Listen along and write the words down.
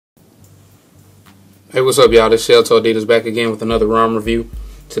Hey, what's up, y'all? This is Adidas back again with another ROM review.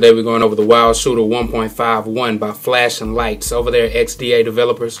 Today we're going over the WildShooter 1.51 by FlashingLights over there at XDA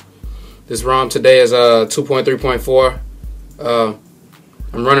Developers. This ROM today is 2.3.4.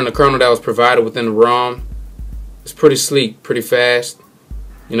 I'm running the kernel that was provided within the ROM. It's pretty sleek, pretty fast.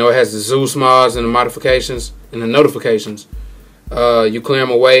 You know, it has the Zeus mods and the modifications and the notifications. You clear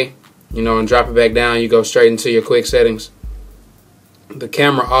them away, you know, and drop it back down. You go straight into your quick settings. The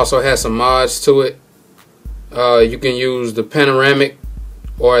camera also has some mods to it. You can use the panoramic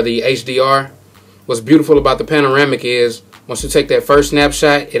or the HDR. What's beautiful about the panoramic is once you take that first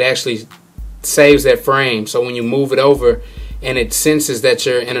snapshot, it actually saves that frame. So when you move it over and it senses that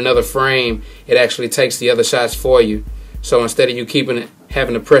you're in another frame, it actually takes the other shots for you. So instead of you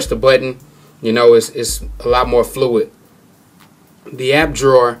having to press the button, you know, it's a lot more fluid. The app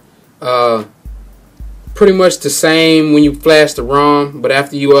drawer, pretty much the same when you flash the ROM, but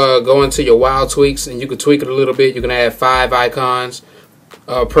after you go into your wild tweaks and you can tweak it a little bit, you can add 5 icons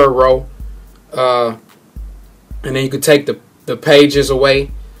per row, and then you can take the pages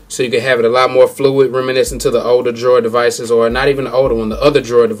away, so you can have it a lot more fluid, reminiscent to the older drawer devices, or not even the older one, the other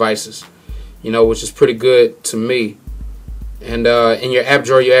drawer devices, you know, which is pretty good to me. And in your app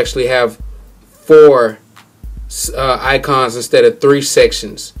drawer, you actually have 4 icons instead of 3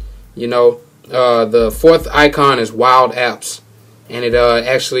 sections, you know. The 4th icon is Wild Apps, and it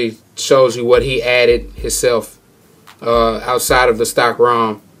actually shows you what he added himself outside of the stock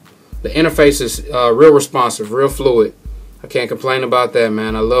ROM. The interface is real responsive, real fluid. I can't complain about that,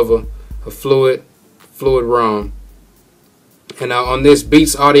 man. I love a fluid ROM. And on this,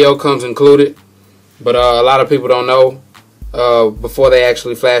 Beats audio comes included, but a lot of people don't know before they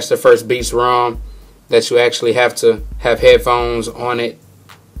actually flash their first Beats ROM that you actually have to have headphones on it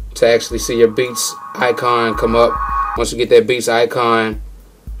to actually see your Beats icon come up. Once you get that Beats icon,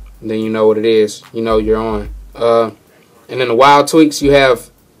 then you know what it is. You know you're on. And then the wild tweaks, you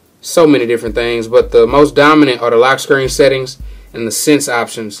have so many different things, but the most dominant are the lock screen settings and the sense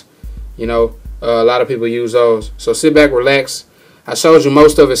options. You know, a lot of people use those. So sit back, relax. I showed you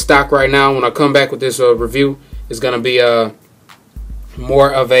most of it stock right now. When I come back with this review, it's going to be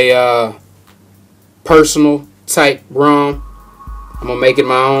more of a personal type ROM. I'm going to make it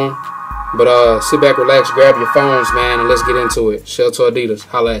my own. But sit back, relax, grab your phones, man, and let's get into it. Adidas,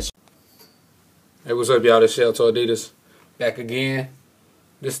 holla at you. Hey, what's up, y'all? This is Adidas back again.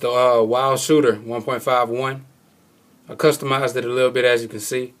 This is the WildShooter 1.51. I customized it a little bit, as you can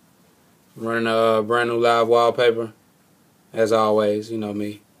see. I'm running a brand new live wallpaper. As always, you know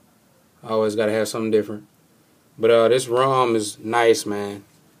me. I always got to have something different. But this ROM is nice, man.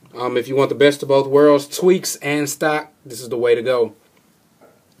 If you want the best of both worlds, tweaks and stock, this is the way to go.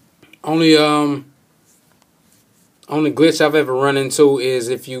 Only glitch I've ever run into is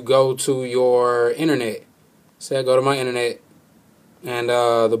if you go to your internet. Say I go to my internet, and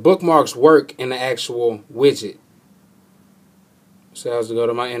the bookmarks work in the actual widget. So I have to go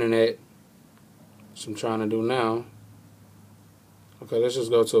to my internet, which I'm trying to do now. Okay, let's just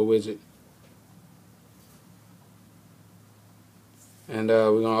go to a widget. And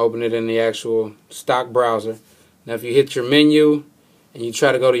we're going to open it in the actual stock browser. Now if you hit your menu and you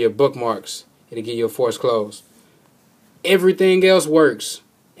try to go to your bookmarks, it'll give you a force close. Everything else works,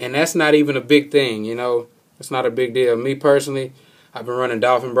 and that's not even a big thing, you know. It's not a big deal. Me personally, I've been running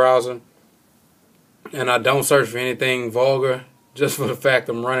Dolphin browser, and I don't search for anything vulgar just for the fact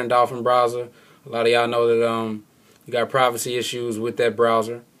I'm running Dolphin browser. A lot of y'all know that you got privacy issues with that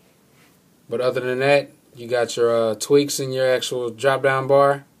browser. But other than that, you got your tweaks in your actual drop-down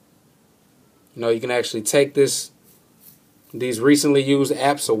bar. You know, you can actually take these recently used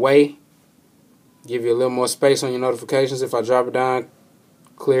apps away. Give you a little more space on your notifications. If I drop it down,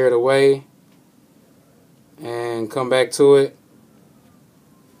 clear it away, and come back to it,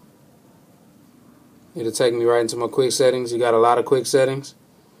 it'll take me right into my quick settings. You got a lot of quick settings.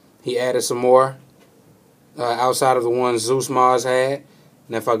 He added some more outside of the ones Zeus mods had.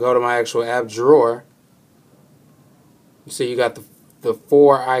 And if I go to my actual app drawer, you see you got the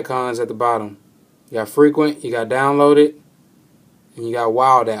 4 icons at the bottom. You got frequent, you got downloaded, and you got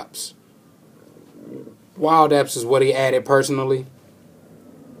wild apps. Wild apps is what he added personally.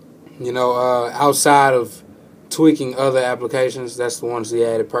 You know, outside of tweaking other applications, that's the ones he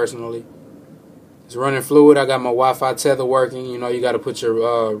added personally. It's running fluid. I got my Wi-Fi tether working. You know, you got to put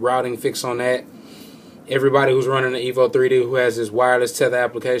your routing fix on that. Everybody who's running the Evo 3D who has this wireless tether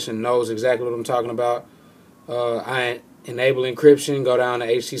application knows exactly what I'm talking about. I enable encryption, go down to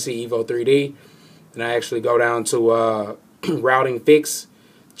HTC Evo 3D, and I actually go down to routing fix,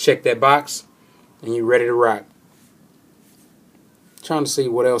 check that box, and you're ready to rock. Trying to see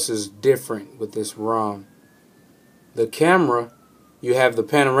what else is different with this ROM. The camera, you have the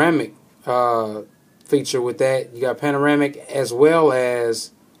panoramic feature with that. You got panoramic as well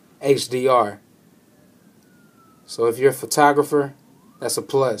as HDR. So if you're a photographer, that's a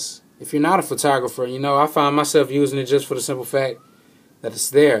plus. If you're not a photographer, you know, I find myself using it just for the simple fact that it's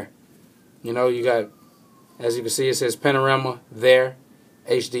there. You know, you got, as you can see, it says panorama there,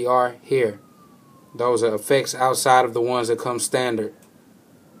 HDR here. Those are effects outside of the ones that come standard.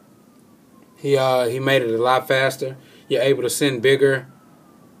 He made it a lot faster. You're able to send bigger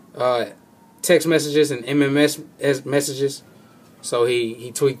text messages and MMS messages. So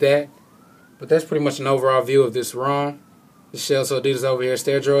he tweaked that. But that's pretty much an overall view of this ROM. The Shell So Adidas over here,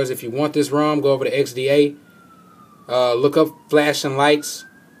 Stair Droids. If you want this ROM, go over to XDA. Look up FlashingLights.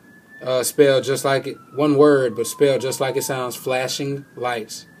 Spelled just like it. One word, but spelled just like it sounds.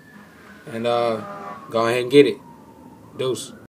 FlashingLights. And go ahead and get it. Deuce.